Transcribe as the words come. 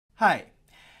Hi,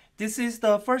 this is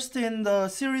the first in the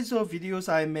series of videos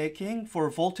I'm making for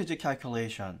voltage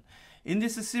calculation. In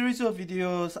this series of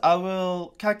videos, I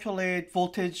will calculate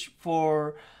voltage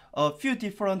for a few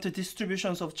different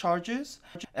distributions of charges,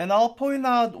 and I'll point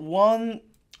out one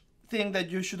thing that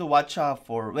you should watch out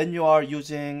for when you are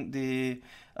using the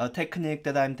technique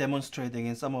that I'm demonstrating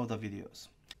in some of the videos.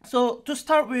 So to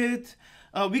start with,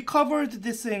 we covered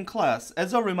this in class.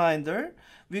 As a reminder,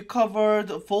 we covered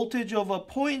voltage of a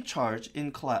point charge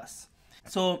in class.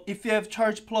 So if you have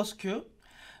charge plus Q,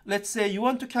 let's say you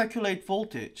want to calculate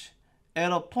voltage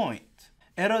at a point,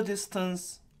 at a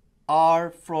distance r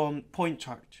from point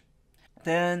charge.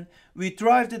 Then we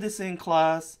derived this in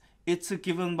class. It's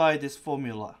given by this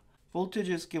formula. Voltage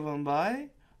is given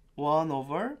by 1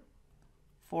 over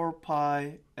 4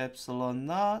 pi epsilon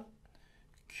naught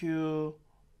Q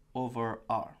over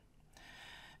R.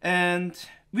 And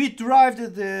we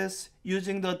derived this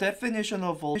using the definition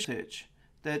of voltage.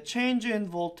 That change in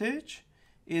voltage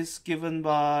is given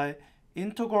by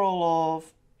integral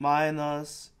of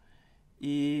minus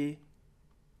E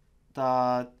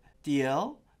dot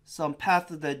dl, some path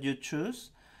that you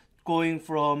choose, going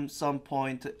from some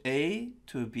point A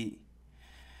to B.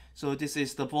 So this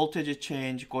is the voltage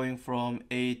change going from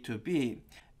A to B.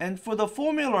 And for the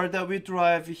formula that we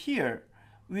derive here,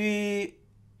 we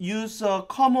use a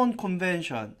common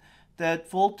convention that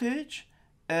voltage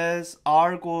as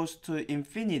R goes to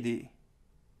infinity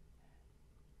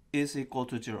is equal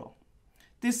to 0.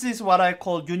 This is what I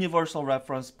call universal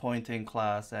reference point in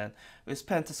class, and we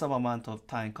spent some amount of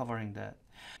time covering that.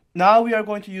 Now we are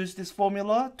going to use this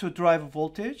formula to derive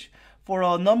voltage for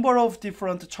a number of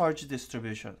different charge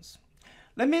distributions.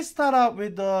 Let me start out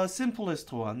with the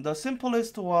simplest one. The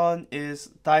simplest one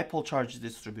is dipole charge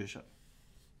distribution.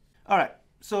 Alright,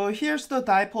 so here's the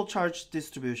dipole charge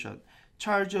distribution.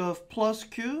 Charge of plus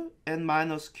Q and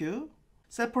minus Q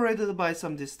separated by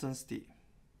some distance d.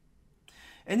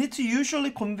 And it's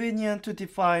usually convenient to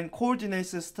define coordinate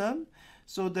system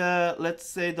so that, let's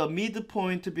say, the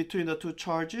midpoint between the two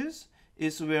charges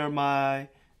is where my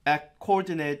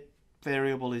coordinate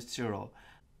variable is 0.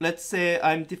 Let's say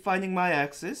I'm defining my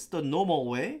axis the normal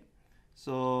way.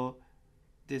 So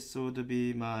this would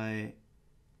be my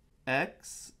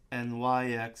x and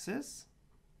y axis.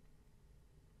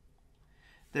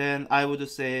 Then I would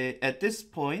say at this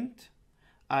point,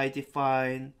 I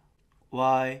define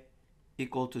y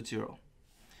equal to 0.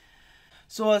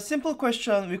 So a simple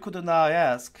question we could now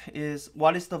ask is,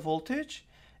 what is the voltage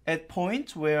at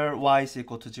point where y is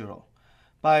equal to 0?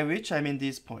 By which I mean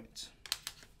these points.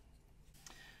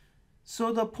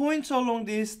 So the points along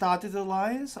these dotted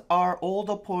lines are all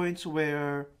the points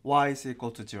where y is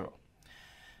equal to 0.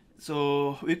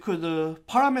 So we could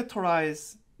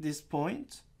parameterize this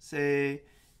point. Say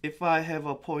if I have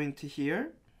a point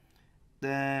here,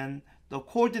 then the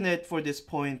coordinate for this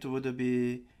point would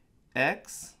be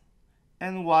x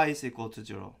and y is equal to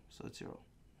 0. So 0.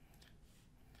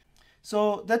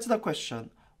 So that's the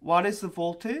question. What is the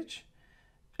voltage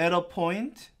at a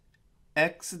point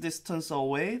x distance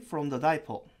away from the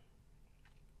dipole?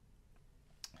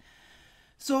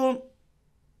 So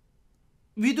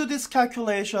we do this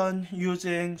calculation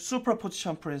using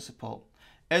superposition principle.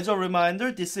 As a reminder,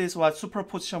 this is what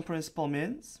superposition principle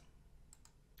means.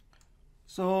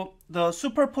 So the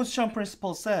superposition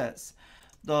principle says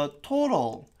the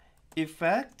total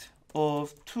effect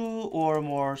of two or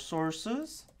more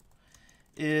sources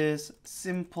is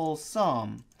simple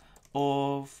sum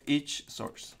of each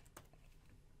source.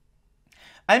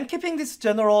 I'm keeping this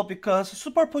general because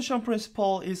superposition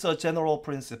principle is a general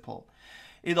principle.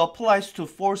 It applies to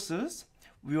forces.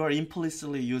 We are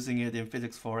implicitly using it in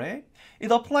physics 4a. It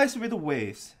applies with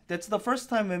waves. That's the first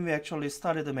time when we actually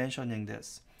started mentioning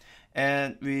this.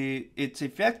 And it's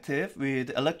effective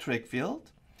with electric field.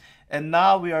 And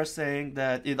now we are saying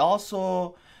that it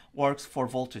also works for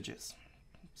voltages.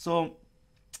 So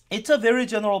it's a very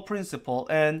general principle,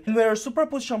 and where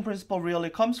superposition principle really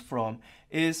comes from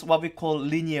is what we call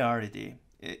linearity.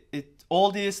 All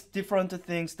these different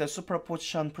things that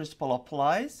superposition principle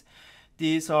applies,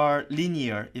 these are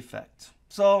linear effects.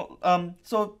 So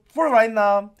for right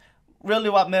now, really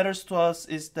what matters to us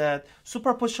is that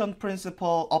superposition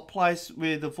principle applies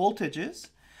with the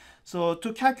voltages. So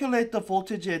to calculate the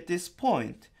voltage at this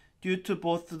point, due to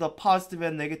both the positive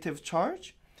and negative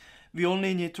charge, we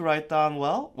only need to write down,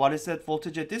 well, what is that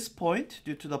voltage at this point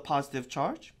due to the positive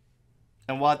charge?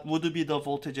 And what would be the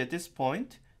voltage at this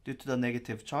point due to the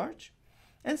negative charge?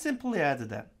 And simply add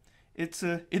them. It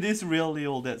is really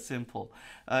all that simple.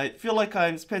 I feel like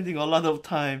I'm spending a lot of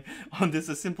time on this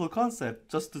simple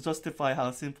concept just to justify how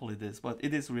simple it is, but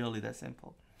it is really that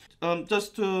simple.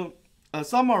 Just to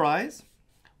summarize,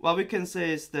 what we can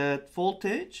say is that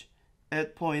voltage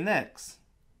at point X,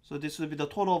 so this will be the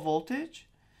total voltage,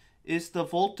 is the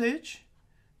voltage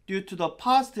due to the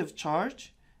positive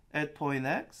charge at point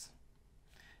X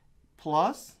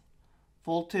plus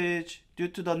voltage due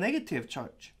to the negative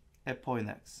charge at point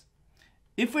X.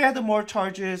 If we add more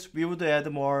charges, we would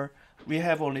add more. We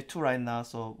have only 2 right now,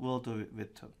 so we'll do it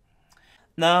with 2.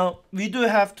 Now, we do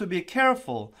have to be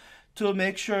careful to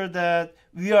make sure that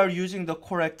we are using the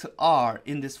correct R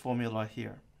in this formula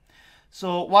here.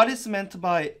 So what is meant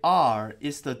by R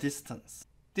is the distance.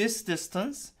 This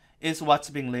distance is what's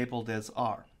being labeled as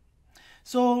R.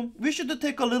 So we should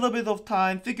take a little bit of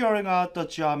time figuring out the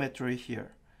geometry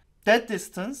here. That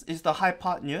distance is the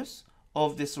hypotenuse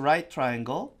of this right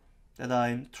triangle that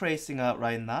I'm tracing out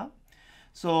right now.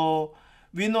 So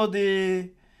we know this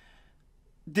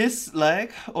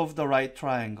leg of the right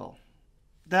triangle.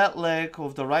 That leg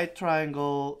of the right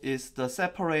triangle is the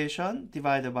separation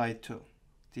divided by 2,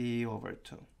 d over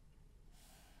 2.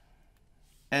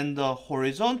 And the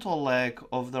horizontal leg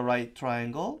of the right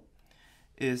triangle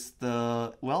is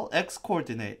the, well,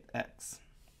 x-coordinate x.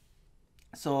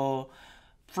 So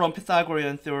from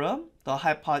Pythagorean theorem, the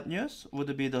hypotenuse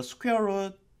would be the square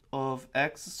root of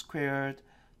x squared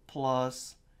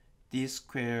plus d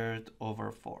squared over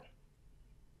 4.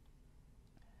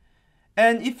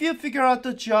 And if you figure out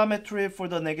the geometry for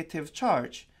the negative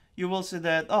charge, you will see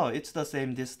that, oh, it's the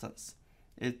same distance.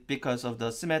 Because of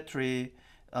the symmetry,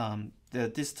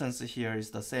 the distance here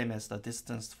is the same as the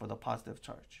distance for the positive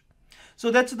charge.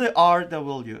 So that's the R that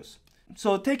we'll use.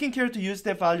 So taking care to use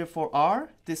that value for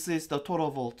R, this is the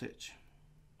total voltage.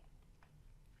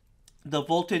 The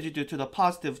voltage due to the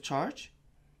positive charge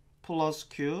plus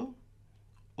Q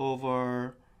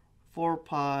over 4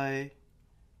 pi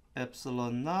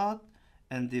epsilon naught,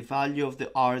 and the value of the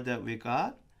R that we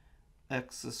got,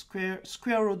 x squared,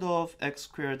 square root of x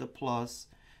squared plus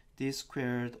d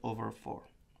squared over 4.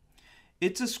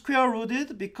 It's square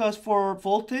rooted because for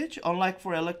voltage, unlike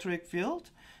for electric field,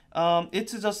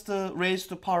 it's just raised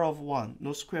to power of 1,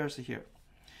 no squares here.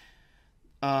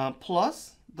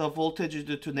 Plus the voltage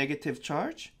due to negative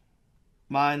charge,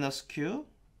 minus Q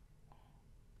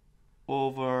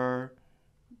over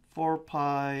 4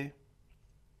 pi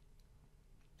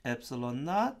epsilon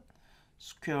naught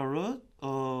square root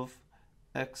of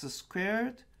x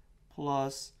squared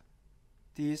plus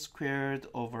d squared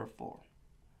over 4.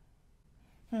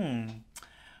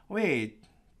 Wait,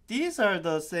 these are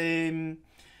the same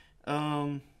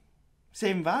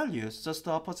values, just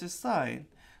the opposite sign.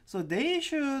 So they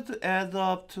should add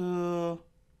up to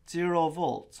 0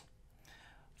 volts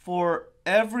for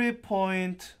every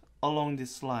point along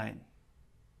this line.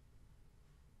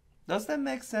 Does that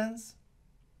make sense?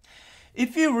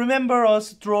 If you remember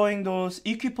us drawing those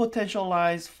equipotential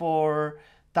lines for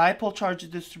dipole charge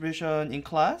distribution in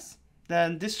class,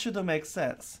 then this should make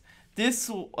sense. This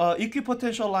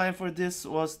equipotential line for this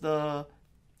was the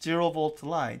 0 volt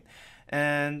line.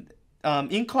 And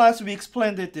in class, we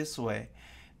explained it this way,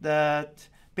 that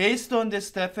based on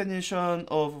this definition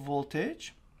of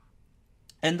voltage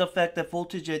and the fact that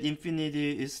voltage at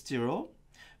infinity is 0,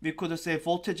 we could say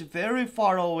voltage very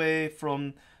far away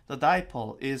from the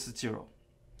dipole is 0.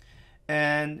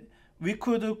 And we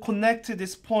could connect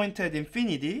this point at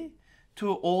infinity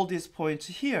to all these points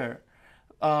here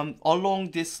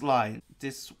along this line,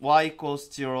 this y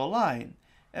equals 0 line.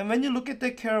 And when you look at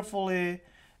that carefully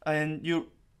and you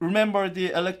remember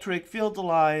the electric field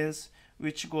lines,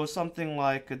 which go something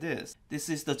like this. This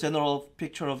is the general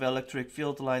picture of electric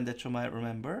field line that you might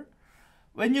remember.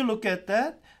 When you look at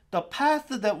that, the path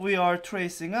that we are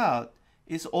tracing out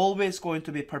is always going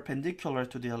to be perpendicular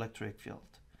to the electric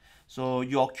field. So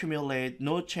you accumulate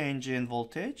no change in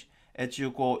voltage as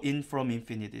you go in from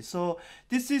infinity. So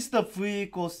this is the V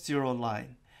equals 0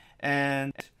 line.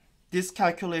 And this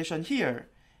calculation here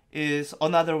is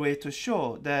another way to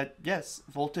show that, yes,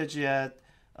 voltage at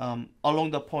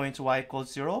along the point y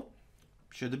equals 0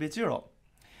 should be 0.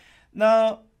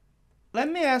 Now, let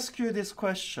me ask you this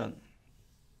question.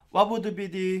 What would be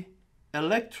the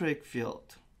electric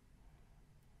field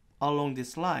along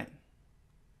this line?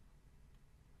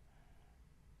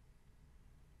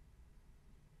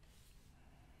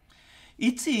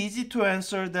 It's easy to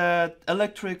answer that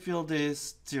electric field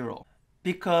is 0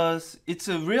 because it's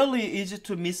really easy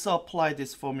to misapply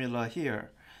this formula here.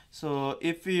 So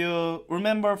if you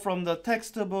remember from the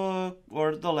textbook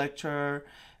or the lecture,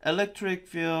 electric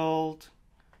field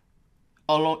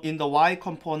along in the y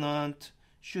component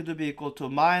should be equal to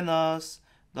minus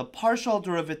the partial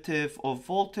derivative of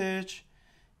voltage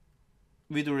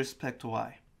with respect to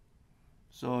y.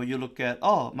 So you look at,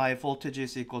 oh, my voltage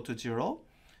is equal to 0.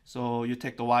 So you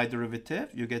take the y derivative,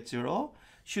 you get 0.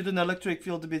 Should an electric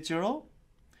field be 0?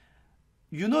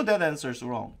 You know that answer is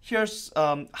wrong. Here's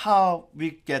how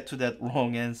we get to that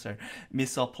wrong answer,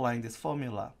 misapplying this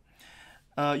formula.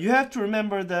 You have to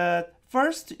remember that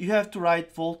first you have to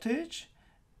write voltage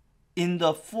in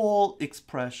the full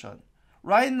expression.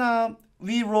 Right now,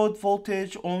 we wrote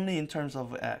voltage only in terms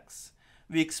of x.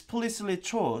 We explicitly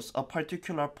chose a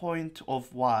particular point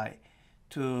of y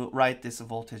to write this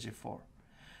voltage for,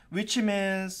 which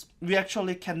means we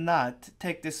actually cannot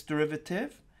take this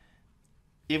derivative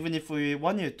even if we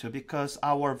wanted to, because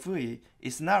our v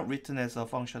is not written as a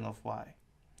function of y.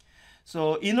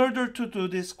 So in order to do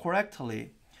this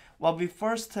correctly, what we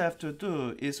first have to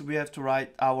do is we have to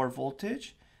write our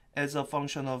voltage as a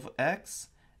function of x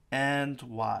and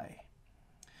y.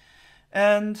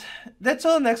 And that's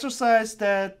an exercise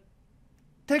that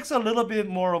takes a little bit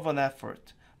more of an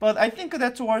effort, but I think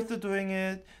that's worth doing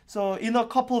it. So in a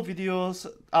couple of videos,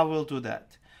 I will do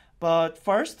that. But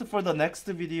first, for the next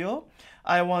video,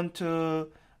 I want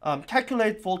to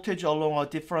calculate voltage along a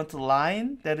different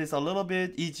line that is a little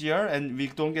bit easier and we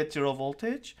don't get 0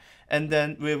 voltage. And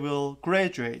then we will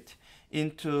graduate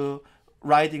into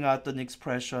writing out an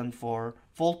expression for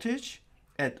voltage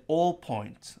at all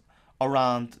points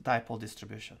around dipole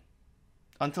distribution.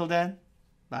 Until then,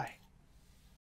 bye.